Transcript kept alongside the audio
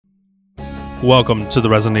Welcome to the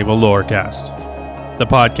Resident Evil Lorecast, the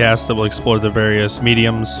podcast that will explore the various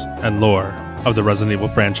mediums and lore of the Resident Evil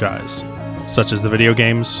franchise, such as the video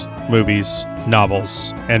games, movies,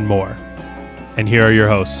 novels, and more. And here are your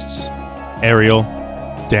hosts, Ariel,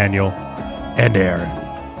 Daniel, and Aaron.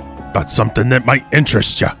 Got something that might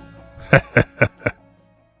interest you.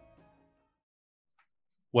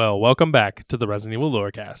 Well, welcome back to the Resident Evil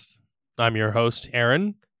Lorecast. I'm your host,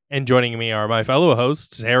 Aaron, and joining me are my fellow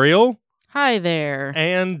hosts, Ariel. Hi there.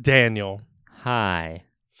 And Daniel. Hi.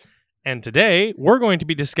 And today, we're going to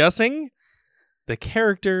be discussing the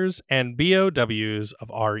characters and BOWs of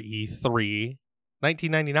RE3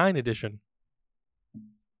 1999 edition.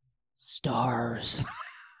 Stars.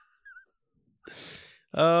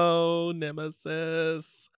 Oh,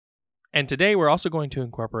 Nemesis. And today, we're also going to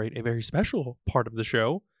incorporate a very special part of the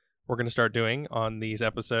show we're going to start doing on these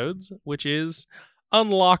episodes, which is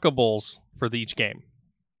unlockables for each game.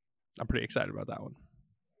 I'm pretty excited about that one.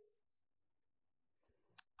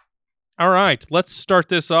 All right, let's start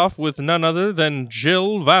this off with none other than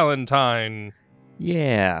Jill Valentine.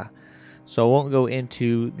 Yeah. So I won't go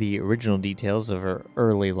into the original details of her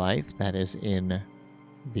early life. That is in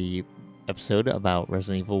the episode about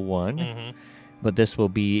Resident Evil 1. Mm-hmm. But this will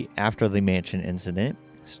be after the mansion incident,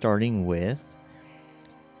 starting with...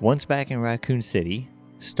 Once back in Raccoon City,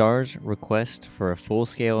 STAR's request for a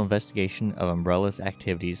full-scale investigation of Umbrella's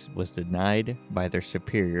activities was denied by their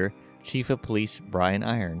superior, Chief of Police Brian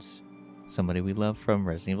Irons, somebody we love from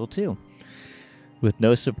Resident Evil 2. With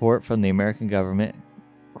no support from the American government,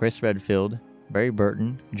 Chris Redfield, Barry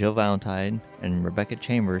Burton, Jill Valentine, and Rebecca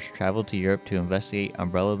Chambers traveled to Europe to investigate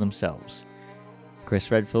Umbrella themselves.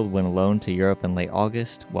 Chris Redfield went alone to Europe in late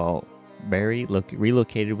August, while Barry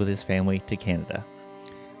relocated with his family to Canada.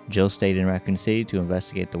 Jill stayed in Raccoon City to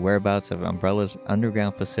investigate the whereabouts of Umbrella's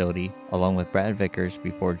underground facility along with Brad Vickers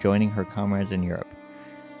before joining her comrades in Europe.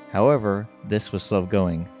 However, this was slow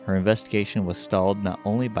going. Her investigation was stalled not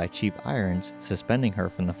only by Chief Irons suspending her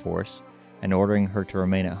from the force and ordering her to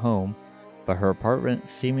remain at home, but her apartment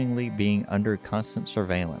seemingly being under constant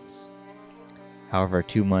surveillance. However,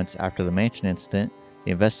 2 months after the mansion incident,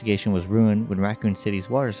 the investigation was ruined when Raccoon City's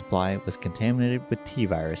water supply was contaminated with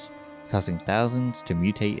T-virus, causing thousands to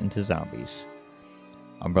mutate into zombies.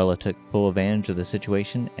 Umbrella took full advantage of the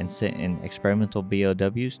situation and sent in experimental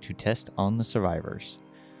BOWs to test on the survivors.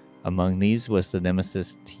 Among these was the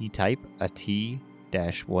Nemesis T-Type, a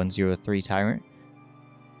T-103 Tyrant,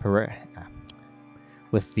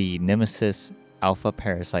 with the Nemesis Alpha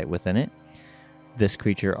Parasite within it. This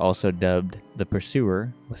creature, also dubbed the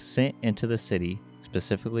Pursuer, was sent into the city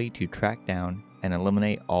specifically to track down and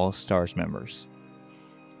eliminate all STARS members.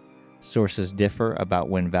 Sources differ about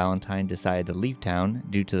when Valentine decided to leave town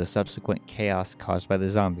due to the subsequent chaos caused by the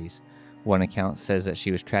zombies. One account says that she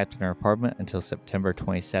was trapped in her apartment until September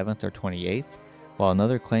 27th or 28th, while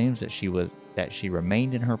another claims that she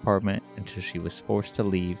remained in her apartment until she was forced to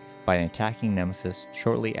leave by an attacking Nemesis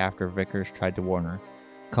shortly after Vickers tried to warn her,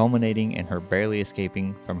 culminating in her barely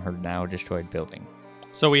escaping from her now destroyed building.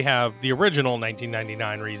 So we have the original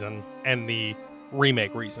 1999 reason and the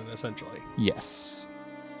remake reason, essentially. Yes.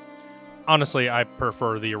 Honestly, I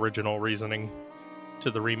prefer the original reasoning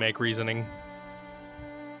to the remake reasoning.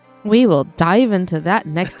 We will dive into that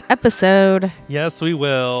next episode. Yes, we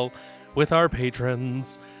will, with our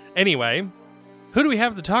patrons. Anyway, who do we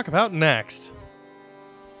have to talk about next?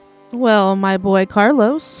 Well, my boy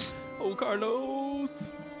Carlos. Oh,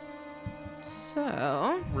 Carlos.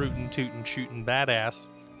 So... Rootin', tootin', shootin' badass.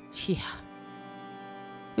 Yeah.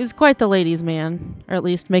 He's quite the ladies' man. Or at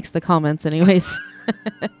least makes the comments anyways.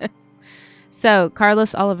 So,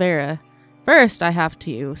 Carlos Oliveira. First, I have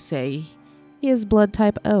to say, he is blood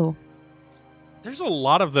type O. There's a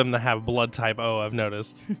lot of them that have blood type O, I've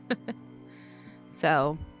noticed.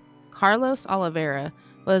 So, Carlos Oliveira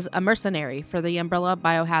was a mercenary for the Umbrella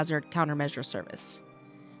Biohazard Countermeasure Service.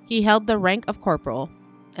 He held the rank of corporal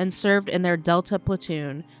and served in their Delta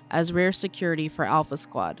platoon as rear security for Alpha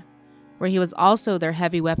Squad, where he was also their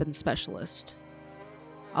heavy weapons specialist.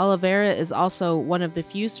 Oliveira is also one of the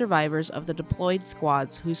few survivors of the deployed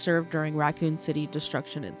squads who served during Raccoon City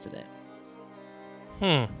destruction incident.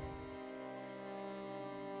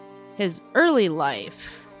 His early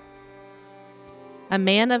life. A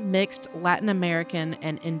man of mixed Latin American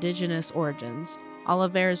and indigenous origins,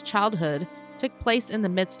 Oliveira's childhood took place in the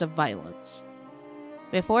midst of violence.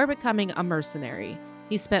 Before becoming a mercenary,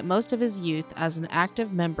 he spent most of his youth as an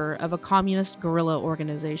active member of a communist guerrilla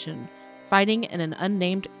organization fighting in an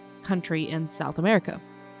unnamed country in South America.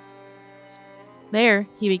 There,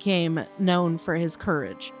 he became known for his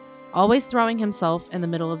courage, always throwing himself in the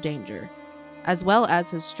middle of danger. as well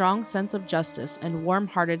as his strong sense of justice and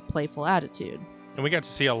warm-hearted, playful attitude. And we got to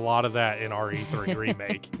see a lot of that in RE3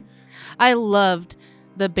 Remake. I loved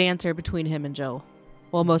the banter between him and Jill.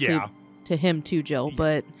 Well, mostly Yeah. to him too, Jill,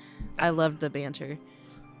 but I loved the banter.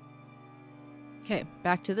 Okay,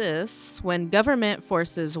 back to this. When government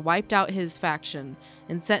forces wiped out his faction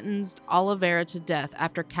and sentenced Oliveira to death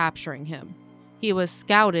after capturing him, he was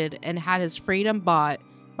scouted and had his freedom bought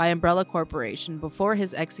by Umbrella Corporation before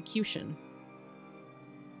his execution.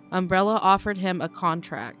 Umbrella offered him a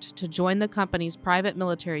contract to join the company's private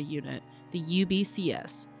military unit, the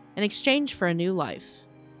UBCS, in exchange for a new life.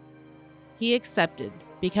 He accepted,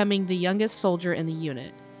 becoming the youngest soldier in the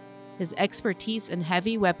unit. His expertise in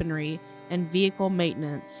heavy weaponry and vehicle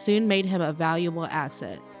maintenance soon made him a valuable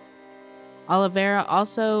asset. Oliveira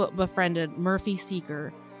also befriended Murphy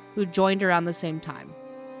Seeker, who joined around the same time,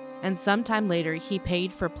 and sometime later he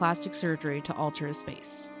paid for plastic surgery to alter his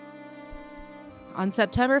face. On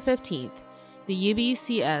September 15th, the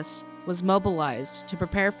UBCS was mobilized to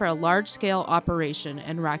prepare for a large-scale operation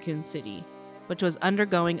in Raccoon City, which was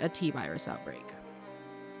undergoing a T-virus outbreak.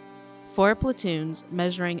 4 platoons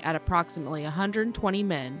measuring at approximately 120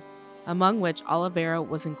 men, among which Oliveira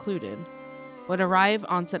was included, would arrive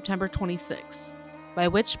on September 26, by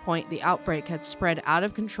which point the outbreak had spread out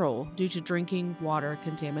of control due to drinking water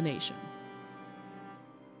contamination.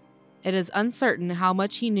 It is uncertain how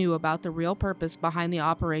much he knew about the real purpose behind the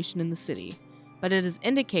operation in the city, but it is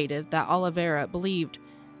indicated that Oliveira believed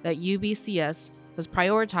that UBCS was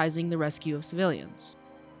prioritizing the rescue of civilians.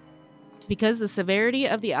 Because the severity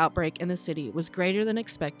of the outbreak in the city was greater than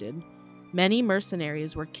expected, many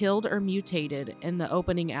mercenaries were killed or mutated in the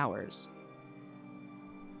opening hours.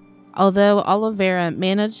 Although Oliveira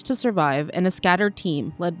managed to survive in a scattered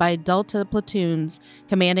team led by Delta Platoon's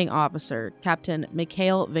commanding officer, Captain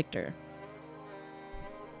Mikhail Victor.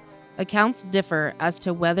 Accounts differ as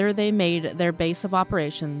to whether they made their base of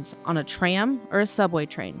operations on a tram or a subway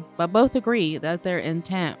train, but both agree that their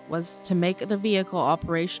intent was to make the vehicle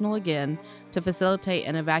operational again to facilitate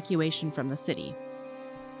an evacuation from the city.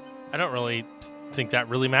 I don't really think that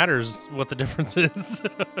really matters what the difference is.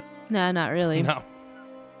 No, not really. No.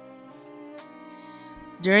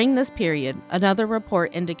 During this period, another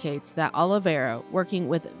report indicates that Oliveira, working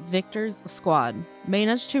with Victor's squad,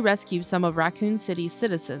 managed to rescue some of Raccoon City's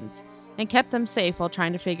citizens and kept them safe while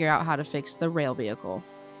trying to figure out how to fix the rail vehicle.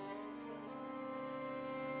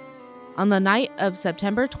 On the night of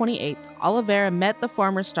September 28th, Oliveira met the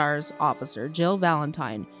former STARS officer, Jill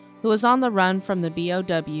Valentine, who was on the run from the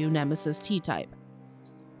BOW Nemesis T-Type,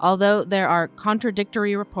 although there are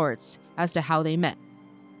contradictory reports as to how they met.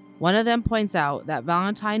 One of them points out that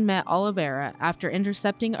Valentine met Oliveira after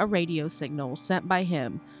intercepting a radio signal sent by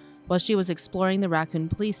him while she was exploring the Raccoon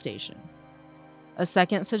police station. A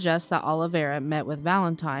second suggests that Oliveira met with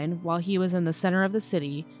Valentine while he was in the center of the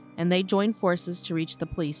city and they joined forces to reach the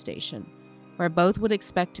police station, where both would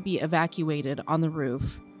expect to be evacuated on the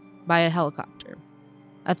roof by a helicopter.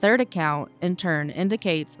 A third account, in turn,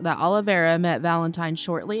 indicates that Oliveira met Valentine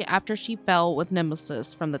shortly after she fell with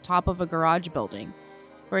Nemesis from the top of a garage building,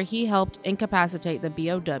 where he helped incapacitate the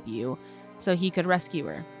BOW so he could rescue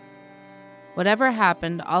her. Whatever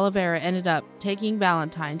happened, Oliveira ended up taking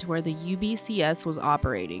Valentine to where the UBCS was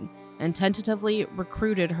operating and tentatively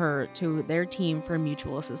recruited her to their team for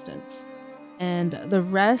mutual assistance. And the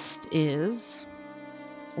rest is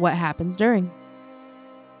what happens during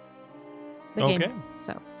the game.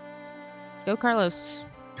 So, go Carlos.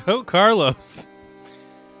 Go Carlos.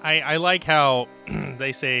 I like how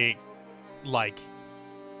they say, like,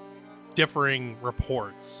 differing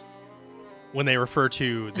reports when they refer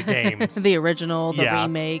to the games. The original, the Yeah.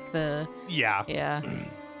 remake, the... Yeah. Yeah.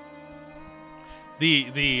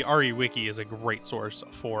 The RE Wiki is a great source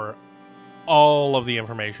for all of the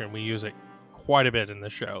information. We use it quite a bit in the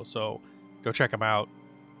show, so go check them out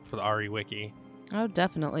for the RE Wiki. Oh,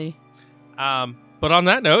 definitely. But on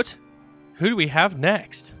that note, who do we have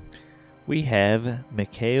next? We have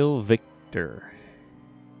Mikhail Victor.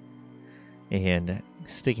 And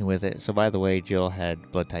sticking with it, so by the way, Jill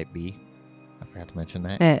had blood type B. I forgot to mention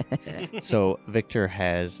that. So Victor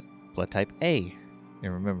has blood type A.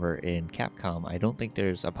 And remember, in Capcom, I don't think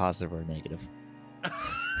there's a positive or a negative.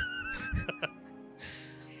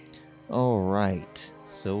 All right.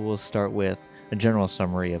 So we'll start with a general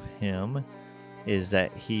summary of him. Is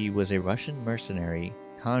that he was a Russian mercenary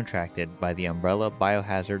contracted by the Umbrella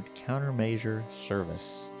Biohazard Countermeasure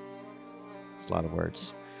Service. It's a lot of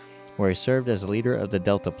words. Where he served as leader of the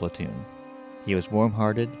Delta Platoon. He was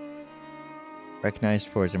warm-hearted, recognized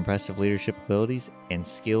for his impressive leadership abilities, and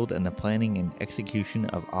skilled in the planning and execution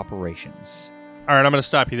of operations. All right, I'm going to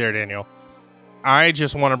stop you there, Daniel. I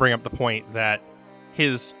just want to bring up the point that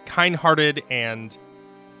his kind-hearted and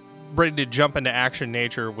ready to jump into action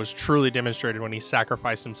nature was truly demonstrated when he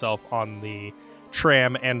sacrificed himself on the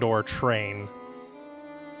tram and or train,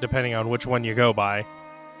 depending on which one you go by.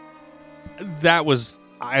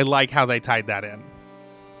 I like how they tied that in.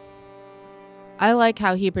 I like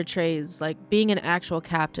how he portrays like being an actual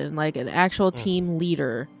captain, like an actual team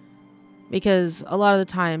leader, because a lot of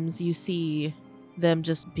the times you see them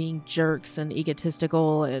just being jerks and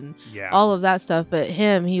egotistical and all of that stuff, but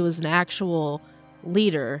he was an actual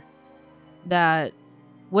leader that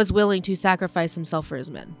was willing to sacrifice himself for his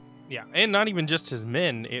men. Yeah, and not even just his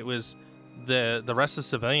men, it was the rest of the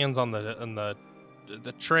civilians on the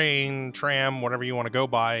train, tram, whatever you want to go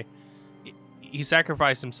by. He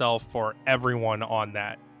sacrificed himself for everyone on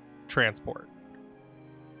that transport.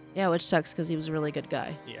 Yeah, which sucks because he was a really good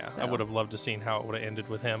guy. Yeah, so. I would have loved to seen how it would have ended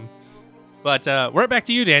with him. But right back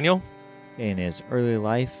to you, Daniel. In his early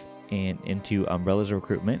life and into Umbrella's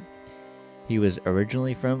recruitment, he was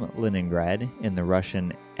originally from Leningrad in the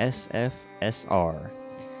Russian SFSR.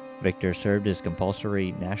 Victor served his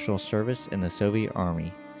compulsory national service in the Soviet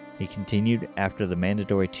Army. He continued after the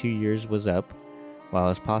mandatory 2 years was up. While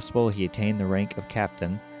it's possible he attained the rank of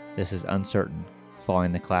captain, this is uncertain.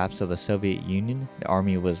 Following the collapse of the Soviet Union, the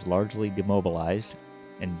army was largely demobilized,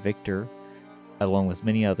 and Victor, along with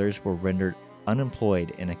many others, were rendered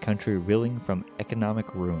unemployed in a country reeling from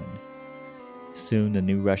economic ruin. Soon, the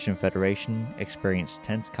new Russian Federation experienced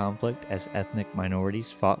tense conflict as ethnic minorities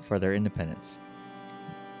fought for their independence.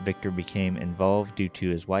 Victor became involved due to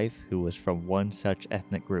his wife, who was from one such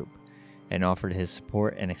ethnic group, and offered his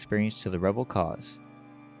support and experience to the rebel cause.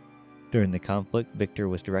 During the conflict, Victor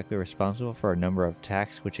was directly responsible for a number of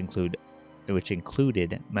attacks which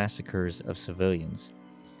included massacres of civilians.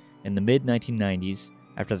 In the mid-1990s,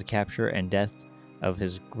 after the capture and death of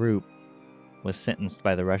his group was sentenced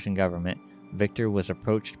by the Russian government, Victor was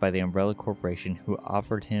approached by the Umbrella Corporation, who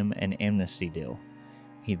offered him an amnesty deal.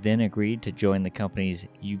 He then agreed to join the company's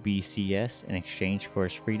UBCS in exchange for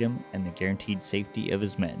his freedom and the guaranteed safety of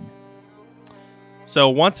his men. So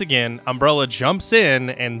once again, Umbrella jumps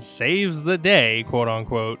in and saves the day, quote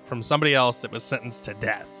unquote, from somebody else that was sentenced to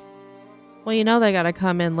death. Well, you know they gotta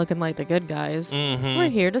come in looking like the good guys. Mm-hmm. We're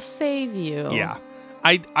here to save you. Yeah.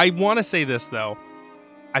 I want to say this, though.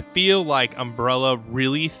 I feel like Umbrella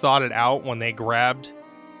really thought it out when they grabbed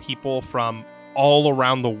people from all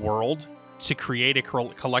around the world to create a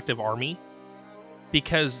collective army,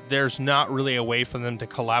 because there's not really a way for them to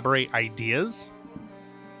collaborate ideas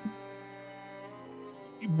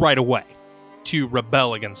right away to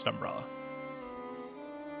rebel against Umbrella.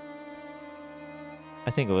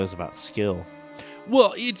 I think it was about skill.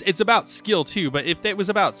 Well, it's about skill too, but if it was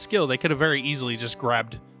about skill, they could have very easily just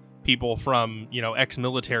grabbed people from,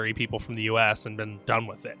 ex-military people from the US and been done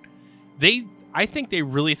with it. I think they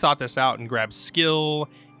really thought this out and grabbed skill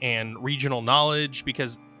and regional knowledge,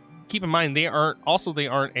 because keep in mind they aren't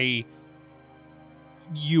a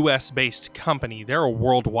US based company. They're a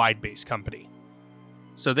worldwide based company.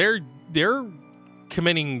 So they're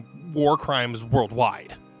committing war crimes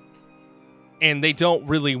worldwide. And they don't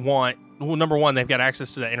really want, well, number one, they've got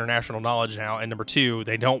access to that international knowledge now, and number two,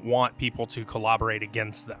 they don't want people to collaborate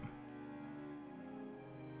against them.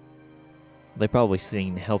 They probably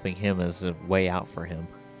seen helping him as a way out for him,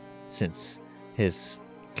 since his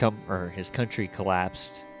country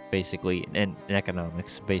collapsed, basically, in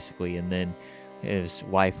economics, basically, and then his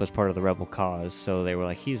wife was part of the rebel cause, so they were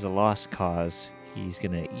like, he's a lost cause. He's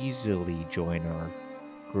going to easily join our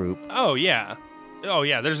group. Oh, yeah,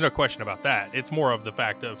 there's no question about that. It's more of the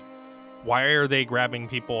fact of, why are they grabbing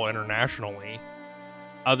people internationally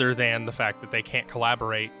other than the fact that they can't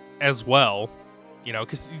collaborate as well?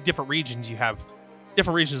 Because different regions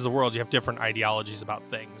of the world, you have different ideologies about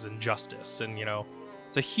things and justice, and,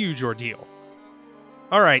 it's a huge ordeal.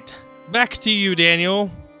 All right, back to you,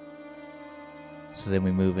 Daniel. So then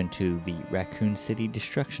we move into the Raccoon City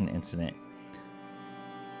destruction incident.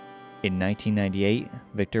 In 1998,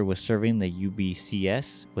 Victor was serving the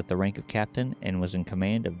UBCS with the rank of captain and was in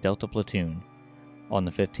command of Delta Platoon. On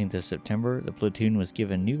the 15th of September, the platoon was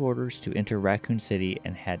given new orders to enter Raccoon City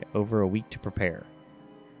and had over a week to prepare.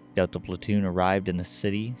 Delta Platoon arrived in the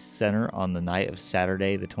city center on the night of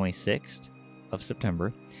Saturday, the 26th of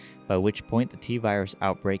September, by which point the T-virus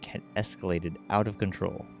outbreak had escalated out of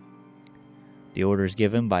control. The orders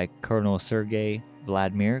given by Colonel Sergei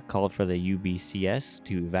Vladimir called for the UBCS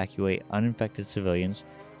to evacuate uninfected civilians,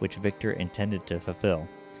 which Victor intended to fulfill.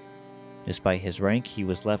 Despite his rank, he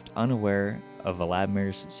was left unaware of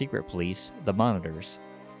Vladimir's secret police, the Monitors,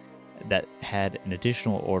 that had an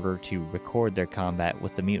additional order to record their combat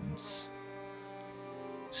with the mutants.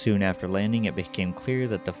 Soon after landing, it became clear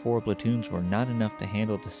that the 4 platoons were not enough to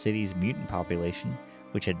handle the city's mutant population,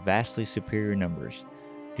 which had vastly superior numbers.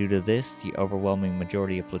 Due to this, the overwhelming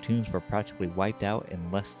majority of platoons were practically wiped out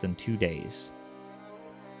in less than 2 days.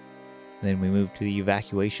 Then we moved to the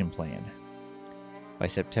evacuation plan. By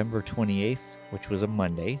September 28th, which was a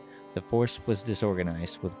Monday, the force was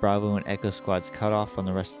disorganized, with Bravo and Echo squads cut off from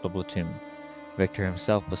the rest of the platoon. Victor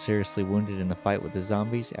himself was seriously wounded in the fight with the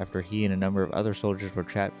zombies after he and a number of other soldiers were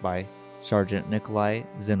trapped by Sergeant Nikolai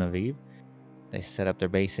Zinoviev. They set up their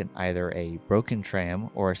base in either a broken tram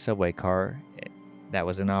or a subway car that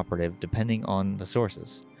was inoperative, depending on the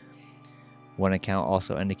sources. One account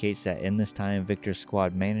also indicates that in this time, Victor's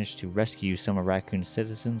squad managed to rescue some of Raccoon's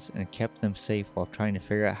citizens and kept them safe while trying to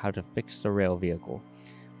figure out how to fix the rail vehicle.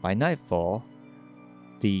 By nightfall,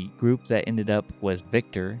 the group that ended up was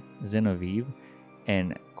Victor Zinoviev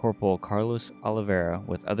and Corporal Carlos Oliveira,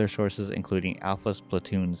 with other sources including Alpha's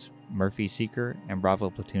platoon's Murphy Seeker and Bravo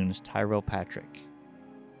platoon's Tyrell Patrick.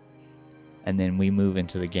 And then we move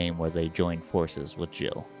into the game where they join forces with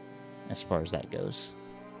Jill, as far as that goes.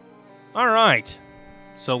 All right.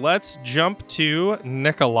 So let's jump to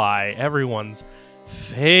Nikolai, everyone's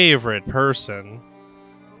favorite person.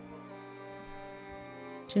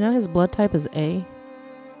 Do you know his blood type is A?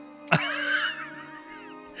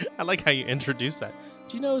 I like how you introduced that.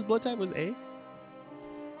 Do you know his blood type was A?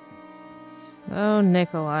 So,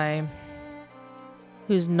 Nikolai,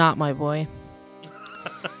 who's not my boy.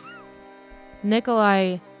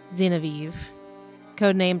 Nikolai Zinoviev,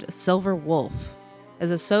 codenamed Silver Wolf, is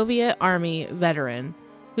a Soviet Army veteran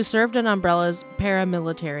who served in Umbrella's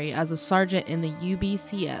paramilitary as a sergeant in the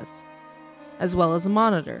UBCS, as well as a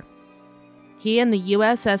monitor. He and the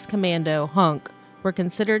USS Commando Hunk were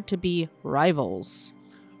considered to be rivals.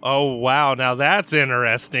 Oh, wow. Now that's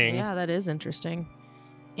interesting. Yeah, that is interesting.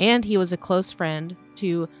 And he was a close friend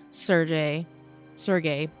to Sergei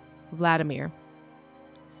Vladimir,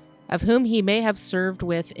 of whom he may have served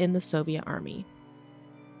with in the Soviet Army.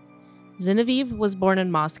 Zinoviev was born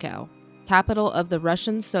in Moscow, capital of the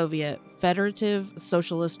Russian Soviet Federative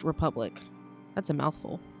Socialist Republic. That's a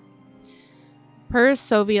mouthful. Per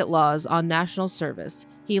Soviet laws on national service,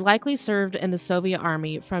 he likely served in the Soviet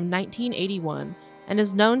Army from 1981 and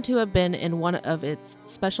is known to have been in one of its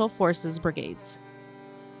Special Forces brigades.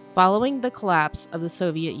 Following the collapse of the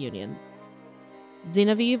Soviet Union,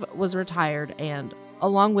 Zinoviev was retired and,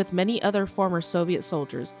 along with many other former Soviet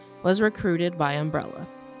soldiers, was recruited by Umbrella.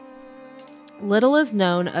 Little is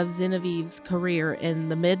known of Zinoviev's career in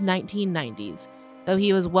the mid-1990s, though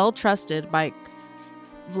he was well trusted by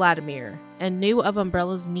Vladimir and knew of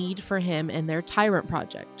Umbrella's need for him in their Tyrant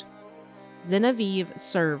project. Zinoviev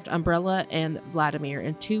served Umbrella and Vladimir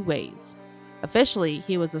in 2 ways. Officially,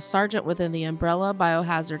 he was a sergeant within the Umbrella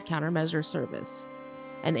Biohazard Countermeasure Service,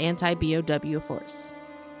 an anti-BOW force.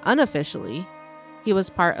 Unofficially, he was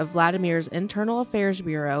part of Vladimir's Internal Affairs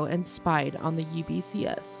Bureau and spied on the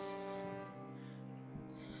UBCS.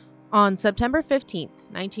 On September 15,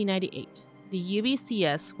 1998, the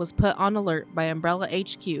UBCS was put on alert by Umbrella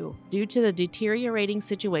HQ due to the deteriorating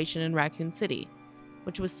situation in Raccoon City,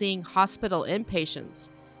 which was seeing hospital inpatients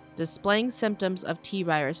displaying symptoms of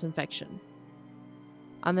T-virus infection.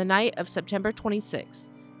 On the night of September 26th,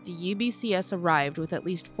 the UBCS arrived with at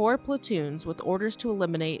least 4 platoons with orders to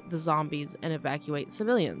eliminate the zombies and evacuate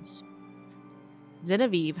civilians.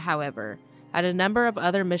 Zinoviev, however, had a number of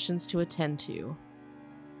other missions to attend to.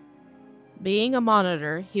 Being a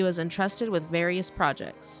monitor, he was entrusted with various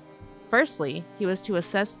projects. Firstly, he was to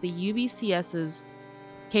assess the UBCS's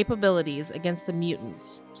capabilities against the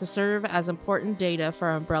mutants to serve as important data for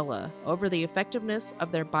Umbrella over the effectiveness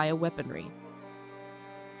of their bioweaponry.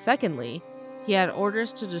 Secondly, he had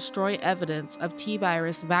orders to destroy evidence of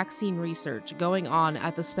T-virus vaccine research going on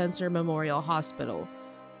at the Spencer Memorial Hospital,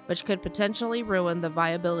 which could potentially ruin the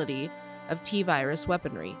viability of T-virus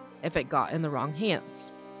weaponry if it got in the wrong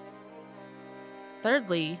hands.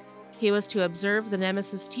 Thirdly, he was to observe the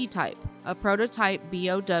Nemesis T-type, a prototype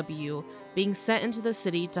BOW being sent into the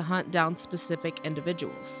city to hunt down specific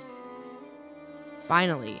individuals.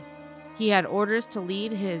 Finally, he had orders to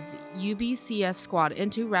lead his UBCS squad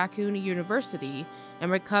into Raccoon University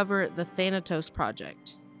and recover the Thanatos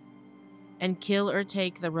Project, and kill or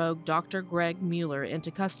take the rogue Dr. Greg Mueller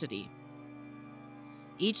into custody.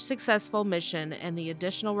 Each successful mission and the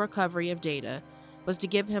additional recovery of data was to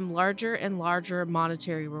give him larger and larger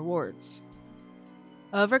monetary rewards.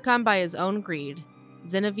 Overcome by his own greed,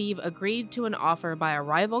 Zinoviev agreed to an offer by a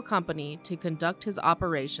rival company to conduct his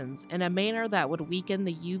operations in a manner that would weaken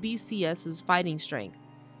the UBCS's fighting strength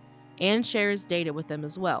and share his data with them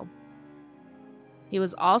as well. He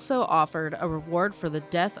was also offered a reward for the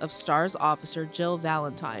death of STARS officer Jill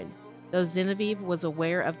Valentine, though Zinoviev was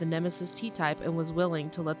aware of the Nemesis T-type and was willing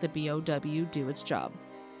to let the BOW do its job.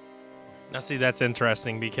 Now, see, that's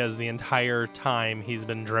interesting because the entire time he's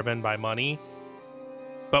been driven by money,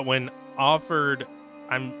 but when offered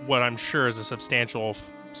what I'm sure is a substantial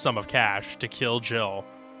sum of cash to kill Jill,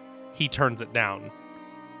 he turns it down.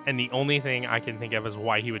 And the only thing I can think of as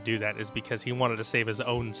why he would do that is because he wanted to save his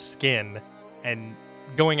own skin, and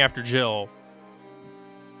going after Jill,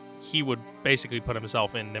 he would basically put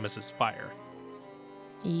himself in Nemesis' fire.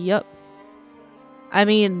 Yep. I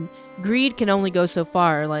mean, greed can only go so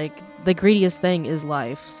far. Like, the greediest thing is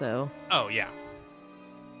life, so. Oh, yeah.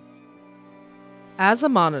 As a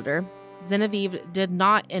monitor, Zinoviev did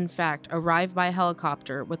not, in fact, arrive by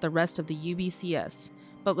helicopter with the rest of the UBCS,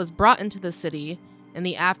 but was brought into the city in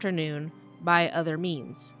the afternoon by other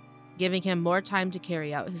means, giving him more time to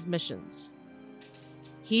carry out his missions.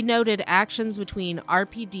 He noted actions between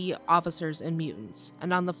RPD officers and mutants,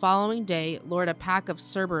 and on the following day lured a pack of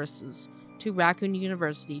Cerberuses to Raccoon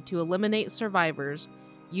University to eliminate survivors,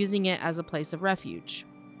 using it as a place of refuge.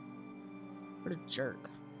 What a jerk.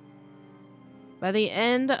 By the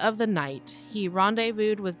end of the night, he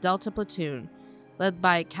rendezvoused with Delta Platoon, led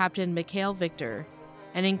by Captain Mikhail Victor,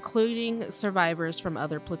 and including survivors from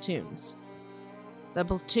other platoons. The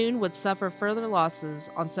platoon would suffer further losses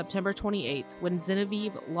on September 28th when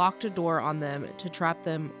Zinoviev locked a door on them to trap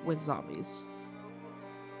them with zombies.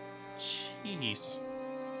 Jeez.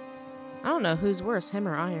 I don't know who's worse, him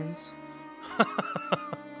or Irons.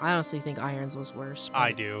 I honestly think Irons was worse.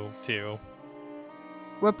 I do, too.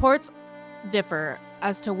 Reports differ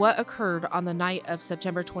as to what occurred on the night of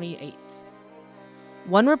September 28th.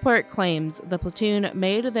 One report claims the platoon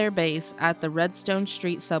made their base at the Redstone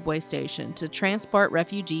Street subway station to transport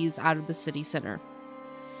refugees out of the city center,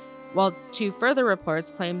 while two further reports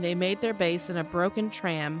claim they made their base in a broken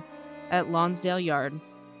tram at Lonsdale Yard,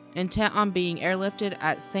 intent on being airlifted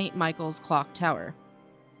at St. Michael's Clock Tower.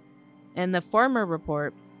 In the former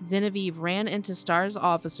report, Zinoviev ran into STARS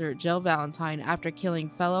officer Jill Valentine after killing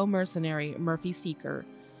fellow mercenary Murphy Seeker,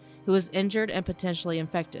 who was injured and potentially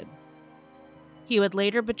infected. He would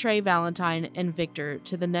later betray Valentine and Victor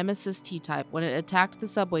to the Nemesis T-type when it attacked the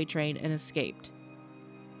subway train and escaped.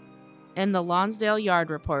 In the Lonsdale Yard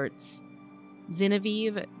reports,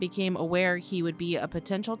 Zinoviev became aware he would be a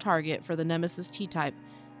potential target for the Nemesis T-type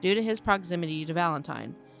due to his proximity to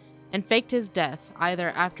Valentine, and faked his death either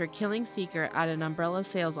after killing Seeker at an Umbrella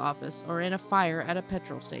sales office or in a fire at a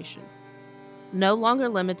petrol station. No longer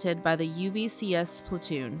limited by the UBCS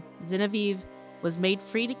platoon, Zinoviev was made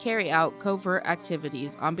free to carry out covert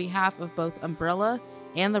activities on behalf of both Umbrella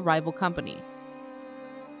and the rival company.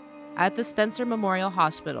 At the Spencer Memorial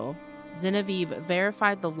Hospital, Zinoviev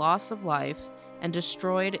verified the loss of life and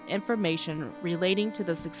destroyed information relating to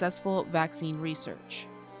the successful vaccine research,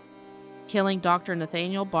 killing Dr.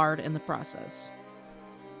 Nathaniel Bard in the process.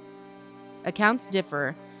 Accounts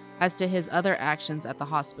differ as to his other actions at the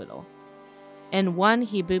hospital. In one,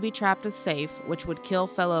 he booby-trapped a safe, which would kill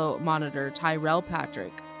fellow monitor Tyrell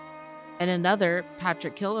Patrick. In another,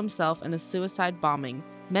 Patrick killed himself in a suicide bombing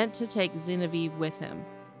meant to take Zinoviev with him.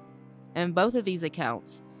 In both of these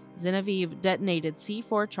accounts, Zinoviev detonated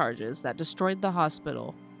C4 charges that destroyed the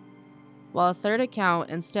hospital, while a third account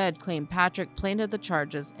instead claimed Patrick planted the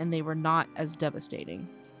charges and they were not as devastating.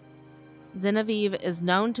 Zinoviev is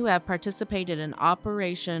known to have participated in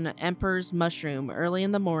Operation Emperor's Mushroom early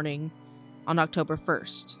in the morning on October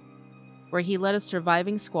 1st, where he led a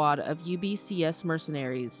surviving squad of UBCS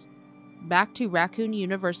mercenaries back to Raccoon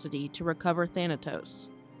University to recover Thanatos.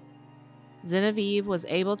 Zinoviev was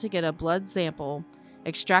able to get a blood sample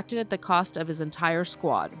extracted at the cost of his entire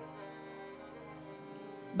squad.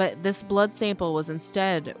 But this blood sample was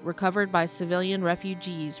instead recovered by civilian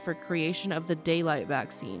refugees for creation of the Daylight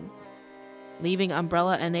vaccine, leaving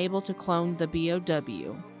Umbrella unable to clone the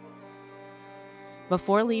BOW.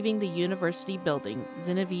 Before leaving the university building,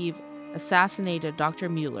 Zinoviev assassinated Dr.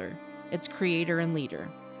 Mueller, its creator and leader.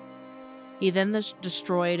 He then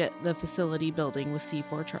destroyed the facility building with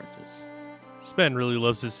C4 charges. This man really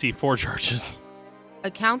loves his C4 charges.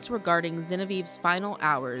 Accounts regarding Zinoviev's final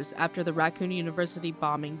hours after the Raccoon University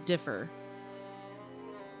bombing differ,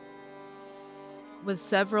 with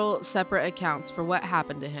several separate accounts for what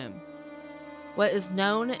happened to him. What is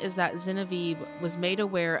known is that Zinoviev was made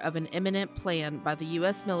aware of an imminent plan by the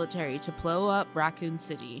U.S. military to blow up Raccoon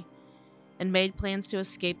City, and made plans to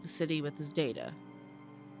escape the city with his data.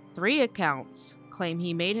 3 accounts claim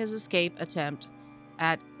he made his escape attempt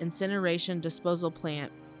at Incineration Disposal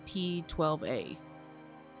Plant P-12A.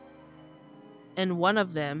 In one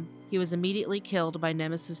of them, he was immediately killed by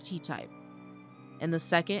Nemesis T-Type. In the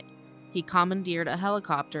second, he commandeered a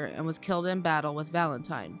helicopter and was killed in battle with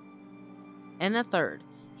Valentine. In the third,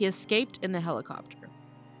 he escaped in the helicopter.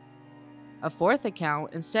 A fourth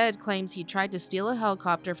account instead claims he tried to steal a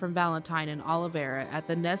helicopter from Valentine and Oliveira at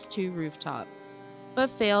the Nest 2 rooftop, but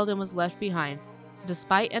failed and was left behind,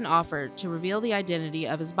 despite an offer to reveal the identity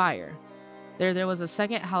of his buyer. There was a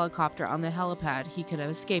second helicopter on the helipad he could have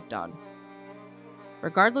escaped on.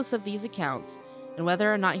 Regardless of these accounts, and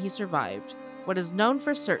whether or not he survived, what is known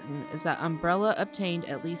for certain is that Umbrella obtained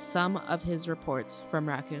at least some of his reports from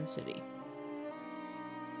Raccoon City.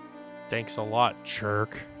 Thanks a lot,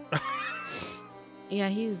 jerk. Yeah,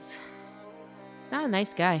 he's not a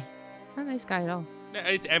nice guy. Not a nice guy at all.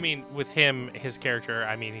 I mean, with him, his character,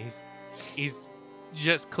 I mean, he's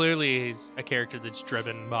just clearly he's a character that's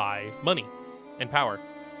driven by money and power.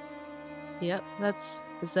 Yep, that's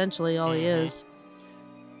essentially all he is.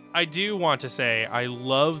 I do want to say I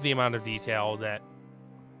love the amount of detail that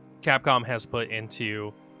Capcom has put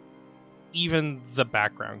into even the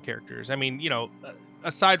background characters. I mean,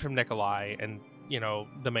 aside from Nikolai and,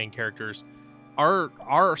 the main characters,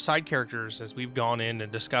 our side characters, as we've gone in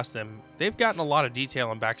and discussed them, they've gotten a lot of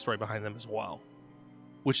detail and backstory behind them as well,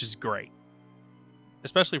 which is great,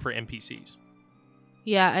 especially for NPCs.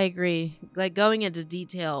 Yeah, I agree. Like, going into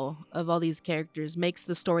detail of all these characters makes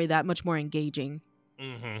the story that much more engaging.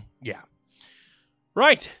 Mm-hmm. Yeah.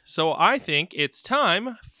 Right. So I think it's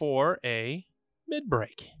time for a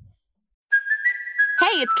mid-break.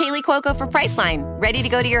 Hey, it's Kaylee Cuoco for Priceline. Ready to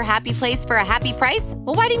go to your happy place for a happy price?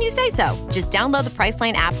 Well, why didn't you say so? Just download the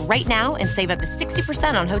Priceline app right now and save up to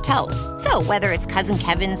 60% on hotels. So whether it's Cousin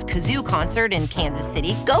Kevin's Kazoo Concert in Kansas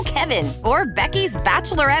City, go Kevin, or Becky's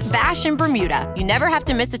Bachelorette Bash in Bermuda, you never have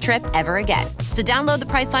to miss a trip ever again. So download the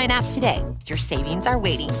Priceline app today. Your savings are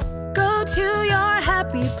waiting. Go to your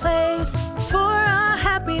happy place for a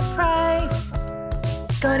happy price.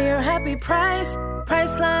 Go to your happy price,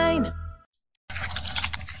 Priceline.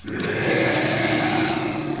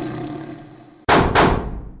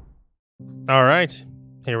 All right,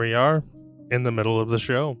 here we are in the middle of the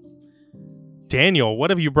show. Daniel, what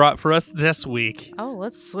have you brought for us this week? Oh,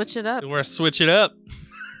 let's switch it up. We're going to switch it up.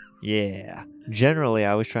 Yeah. Generally,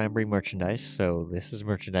 I always try and bring merchandise, so this is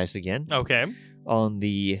merchandise again. Okay. On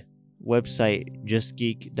the website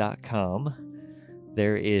justgeek.com,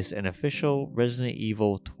 there is an official Resident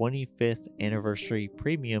Evil 25th Anniversary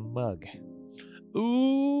Premium mug.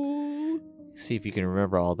 Ooh. See if you can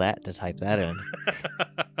remember all that to type that in.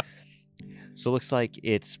 So it looks like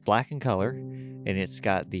it's black in color, and it's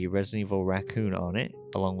got the Resident Evil raccoon on it,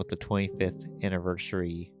 along with the 25th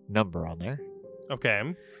anniversary number on there.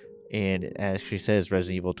 Okay. And it actually says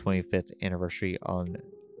Resident Evil 25th anniversary on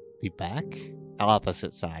the back,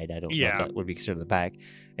 opposite side. I don't know if that would be considered the back.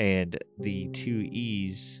 And the two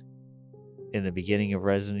E's in the beginning of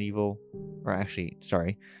Resident Evil, or actually,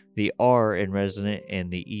 sorry, the R in Resident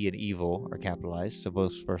and the E in Evil are capitalized. So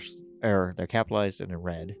both they're capitalized and in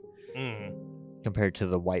red. Compared to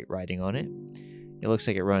the white writing on it. It looks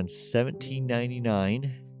like it runs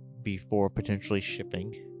 $17.99 before potentially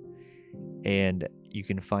shipping. And you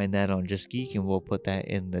can find that on Just Geek, and we'll put that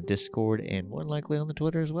in the Discord and more than likely on the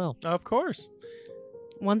Twitter as well. Of course.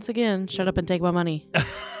 Once again, shut up and take my money.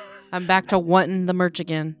 I'm back to wanting the merch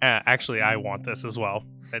again. Actually, I want this as well.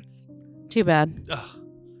 It's too bad.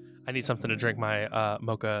 I need something to drink my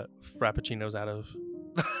mocha frappuccinos out of.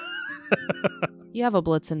 You have a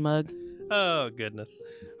Blitzen mug. Oh, goodness.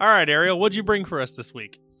 All right, Ariel, what'd you bring for us this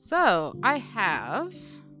week? So, I have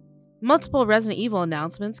multiple Resident Evil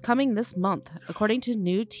announcements coming this month, according to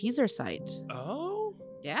new teaser site. Oh?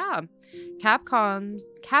 Yeah. Capcom's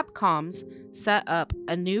set up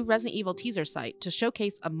a new Resident Evil teaser site to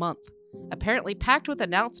showcase a month, apparently packed with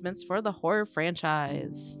announcements for the horror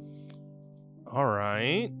franchise. All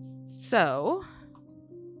right. So,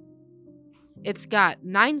 it's got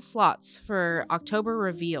 9 slots for October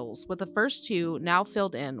reveals, with the first 2 now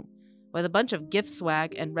filled in with a bunch of gift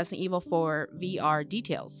swag and Resident Evil 4 VR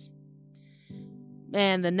details.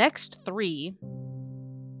 And the next 3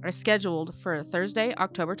 are scheduled for Thursday,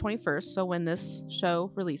 October 21st, so when this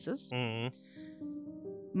show releases.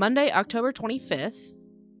 Monday, October 25th,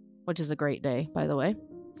 which is a great day, by the way.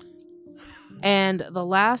 And the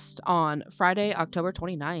last on Friday, October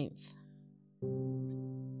 29th.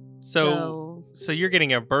 So you're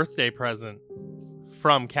getting a birthday present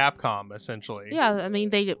from Capcom, essentially. Yeah, I mean,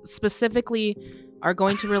 they specifically are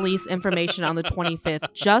going to release information on the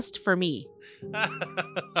 25th just for me.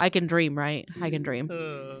 I can dream, right? I can dream.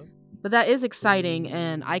 But that is exciting,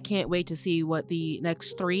 and I can't wait to see what the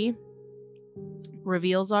next 3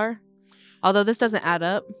 reveals are. Although this doesn't add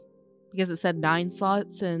up because it said 9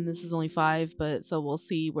 slots and this is only 5, but so we'll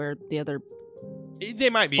see where the other. They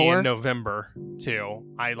might be 4? in November, too.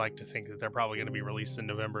 I like to think that they're probably going to be released in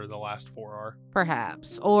November. The last 4 are.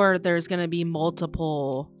 Perhaps. Or there's going to be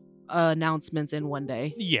multiple announcements in one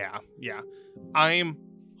day. Yeah. I'm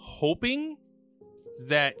hoping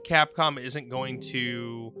that Capcom isn't going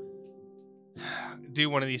to do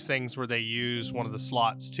one of these things where they use one of the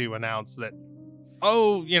slots to announce that,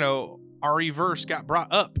 RE-verse got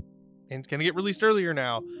brought up and it's going to get released earlier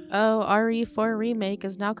now. Oh, RE4 Remake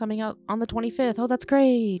is now coming out on the 25th. Oh, that's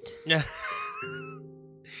great. Yeah.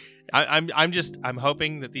 I'm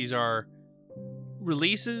hoping that these are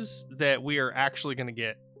releases that we are actually going to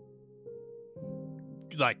get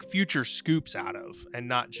like future scoops out of, and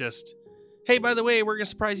not just, hey, by the way, we're going to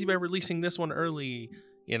surprise you by releasing this one early.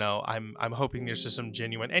 I'm hoping there's just some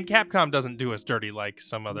genuine, and Capcom doesn't do us dirty like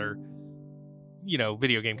some other,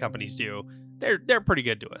 video game companies do. They're pretty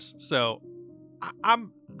good to us. So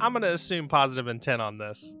I'm going to assume positive intent on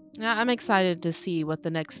this. Yeah, I'm excited to see what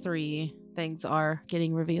the next 3 things are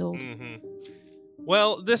getting revealed. Mm-hmm.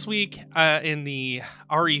 Well, this week in the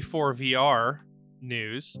RE4 VR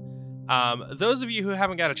news, those of you who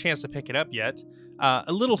haven't got a chance to pick it up yet,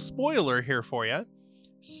 a little spoiler here for you.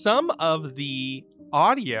 Some of the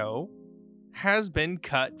audio has been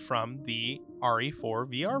cut from the RE4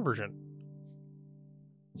 VR version.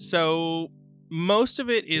 So most of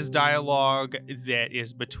it is dialogue that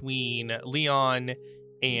is between Leon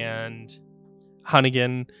and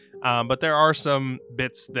Hunnigan, but there are some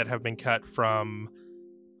bits that have been cut from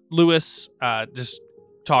Lewis just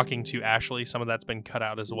talking to Ashley. Some of that's been cut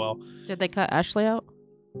out as well. Did they cut Ashley out?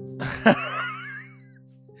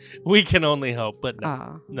 We can only hope, but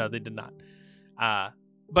no, they did not.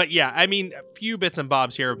 But yeah, I mean, a few bits and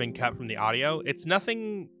bobs here have been cut from the audio. It's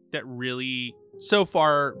nothing that really, so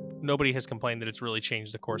far, nobody has complained that it's really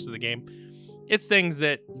changed the course of the game. It's things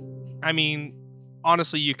that, I mean,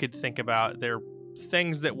 honestly, you could think about. They're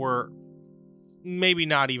things that were maybe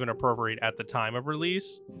not even appropriate at the time of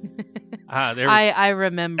release. I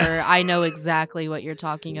remember. I know exactly what you're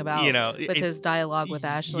talking about. With his dialogue with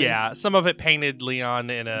Ashley. Yeah, some of it painted Leon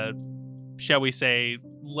in a, shall we say,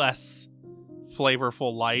 less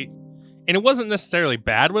flavorful light, and it wasn't necessarily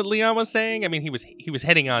bad what Leon was saying. I mean, he was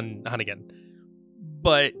hitting on Hunnigan,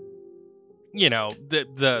 but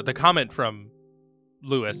the comment from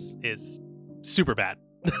Lewis is super bad.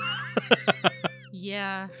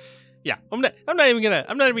 Yeah. Yeah, I'm not even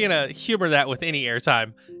gonna humor that with any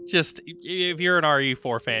airtime. Just if you're an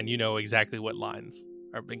RE4 fan, you know exactly what lines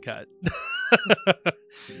have been cut.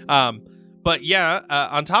 But yeah,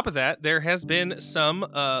 on top of that, there has been some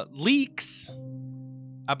leaks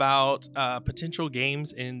about potential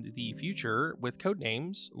games in the future with code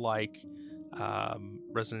names like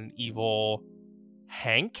Resident Evil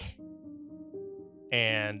Hank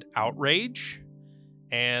and Outrage.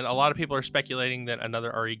 And a lot of people are speculating that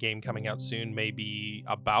another RE game coming out soon may be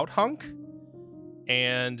about Hunk.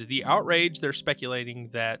 And the Outrage, they're speculating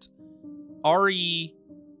that RE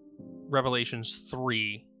Revelations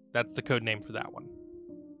 3, that's the code name for that one.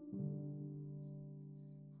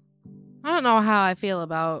 I don't know how I feel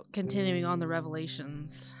about continuing on the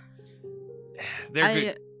Revelations. They're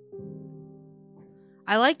good.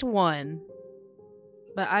 I liked 1,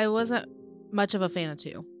 but I wasn't much of a fan of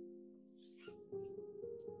 2.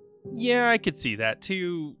 Yeah, I could see that.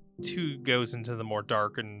 2 goes into the more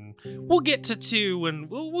dark, and we'll get to 2, and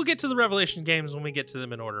we'll get to the Revelation games when we get to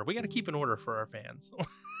them in order. We got to keep an order for our fans.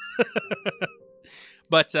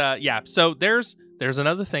 But yeah, so there's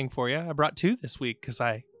another thing for you. I brought 2 this week because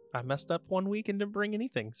I messed up 1 week and didn't bring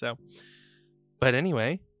anything. So, but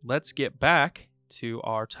anyway, let's get back to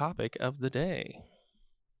our topic of the day.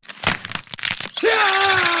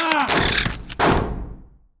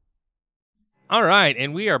 All right,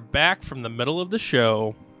 and we are back from the middle of the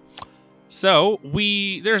show. So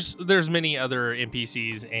there's many other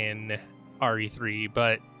NPCs in RE3,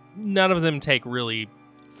 but none of them take really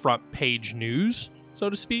front page news, so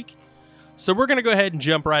to speak. So we're gonna go ahead and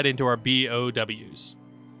jump right into our BOWs.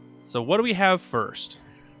 So what do we have first?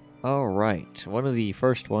 All right, one of the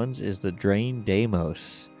first ones is the Drain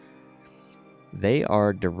Deimos. They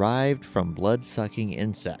are derived from blood-sucking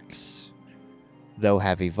insects, though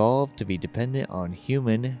have evolved to be dependent on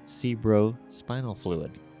human cerebrospinal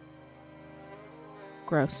fluid.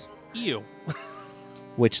 Gross. Ew.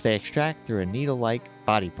 Which they extract through a needle-like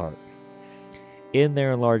body part. In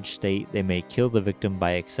their enlarged state, they may kill the victim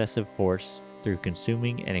by excessive force through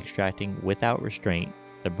consuming and extracting without restraint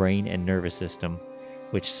the brain and nervous system,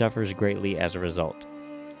 which suffers greatly as a result.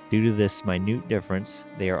 Due to this minute difference,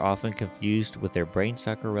 they are often confused with their brain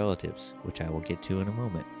sucker relatives, which I will get to in a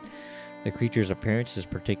moment. The creature's appearance is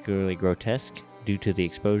particularly grotesque due to the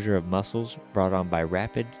exposure of muscles brought on by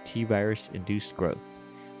rapid T-virus-induced growth,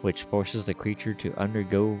 which forces the creature to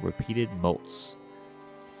undergo repeated molts.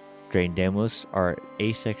 Draindamos are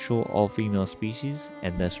asexual all-female species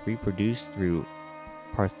and thus reproduce through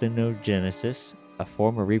parthenogenesis, a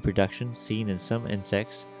form of reproduction seen in some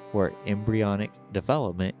insects where embryonic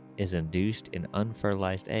development is induced in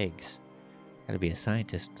unfertilized eggs. Gotta be a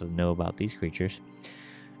scientist to know about these creatures.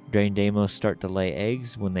 Draindamos start to lay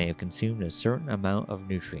eggs when they have consumed a certain amount of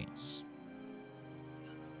nutrients.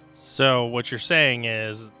 So what you're saying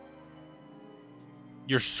is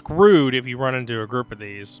you're screwed if you run into a group of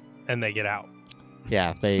these and they get out.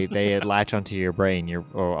 Yeah, if they latch onto your brain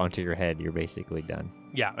or onto your head, you're basically done.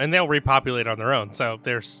 Yeah, and they'll repopulate on their own. So if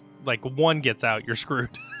there's like one gets out, you're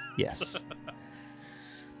screwed. Yes.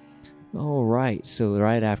 All right, so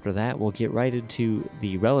right after that, we'll get right into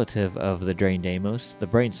the relative of the Draindamos, the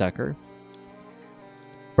brainsucker.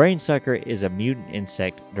 Brainsucker is a mutant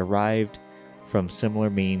insect derived from similar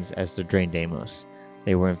means as the Draindamos.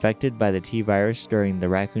 They were infected by the T-virus during the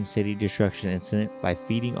Raccoon City destruction incident by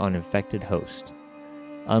feeding on infected host.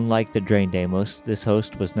 Unlike the Draindamos, this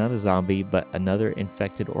host was not a zombie but another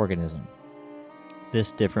infected organism.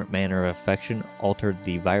 This different manner of infection altered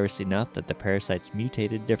the virus enough that the parasites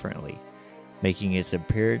mutated differently, making its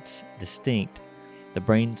appearance distinct. The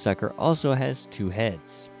brainsucker also has 2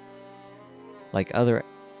 heads. Like other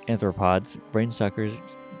arthropods, brainsucker's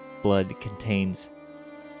blood contains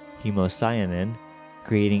hemocyanin,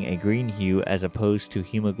 creating a green hue as opposed to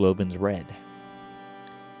hemoglobin's red.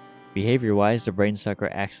 Behavior-wise, the brainsucker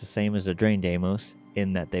acts the same as the Draindamos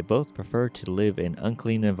in that they both prefer to live in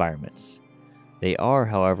unclean environments. They are,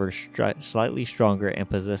 however, slightly stronger and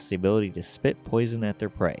possess the ability to spit poison at their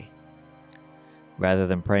prey. Rather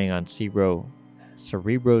than preying on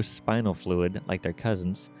cerebrospinal fluid like their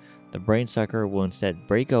cousins, the brainsucker will instead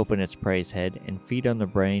break open its prey's head and feed on the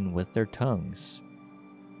brain with their tongues.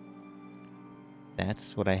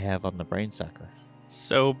 That's what I have on the brainsucker.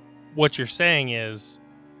 So what you're saying is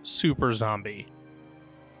super zombie.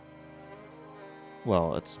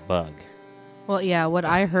 Well, it's bug. Well, yeah, what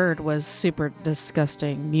I heard was super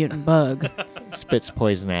disgusting mutant bug. Spits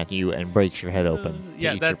poison at you and breaks your head open to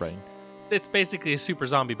Yeah, eat your brain. it's basically a super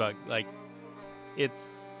zombie bug. Like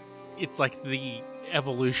it's like the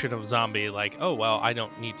evolution of zombie. Like, oh well, I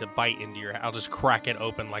don't need to bite into I'll just crack it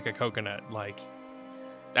open like a coconut. Like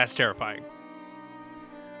that's terrifying.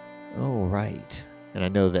 Oh, right. And I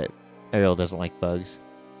know that Ariel doesn't like bugs.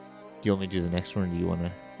 Do you want me to do the next one, or do you want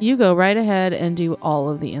to? You go right ahead and do all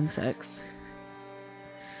of the insects.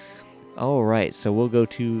 All right, so we'll go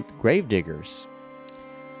to gravediggers.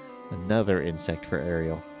 Another insect for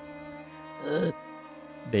Ariel.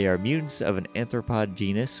 They are mutants of an arthropod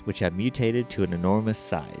genus which have mutated to an enormous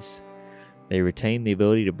size. They retain the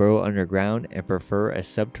ability to burrow underground and prefer a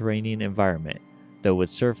subterranean environment, though would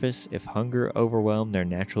surface if hunger overwhelmed their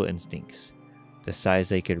natural instincts. The size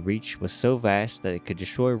they could reach was so vast that it could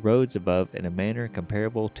destroy roads above in a manner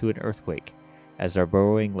comparable to an earthquake, as their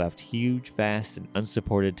burrowing left huge, vast, and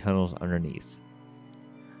unsupported tunnels underneath.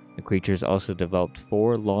 The creatures also developed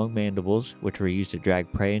 4 long mandibles, which were used to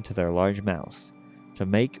drag prey into their large mouths. To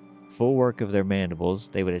make full work of their mandibles,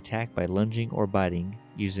 they would attack by lunging or biting,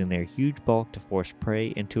 using their huge bulk to force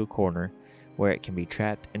prey into a corner where it can be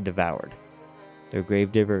trapped and devoured. The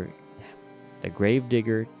gravedigger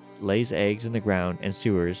lays eggs in the ground and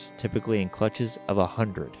sewers, typically in clutches of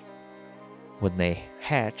 100. When they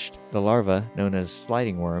hatched, the larvae, known as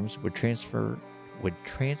sliding worms, would transform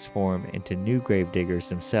into new gravediggers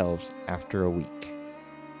themselves after a week.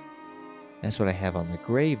 That's what I have on the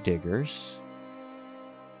gravediggers.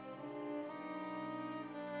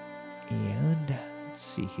 And let's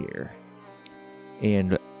see here.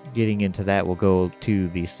 And getting into that, we'll go to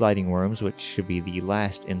the sliding worms, which should be the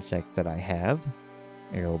last insect that I have.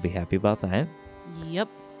 Ariel will be happy about that. Yep.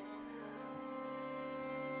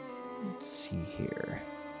 Let's see here.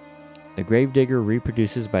 The gravedigger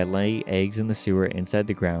reproduces by laying eggs in the sewer inside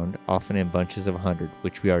the ground, often in bunches of 100,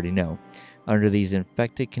 which we already know. Under these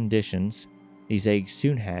infected conditions, these eggs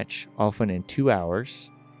soon hatch, often in 2 hours,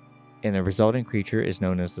 and the resulting creature is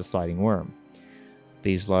known as the sliding worm.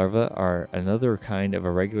 These larvae are another kind of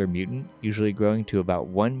irregular mutant, usually growing to about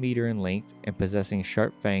 1 meter in length and possessing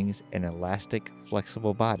sharp fangs and an elastic,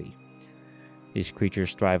 flexible body. These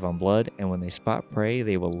creatures thrive on blood, and when they spot prey,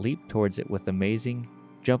 they will leap towards it with amazing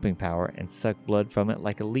jumping power and suck blood from it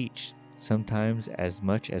like a leech, sometimes as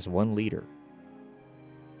much as 1 liter.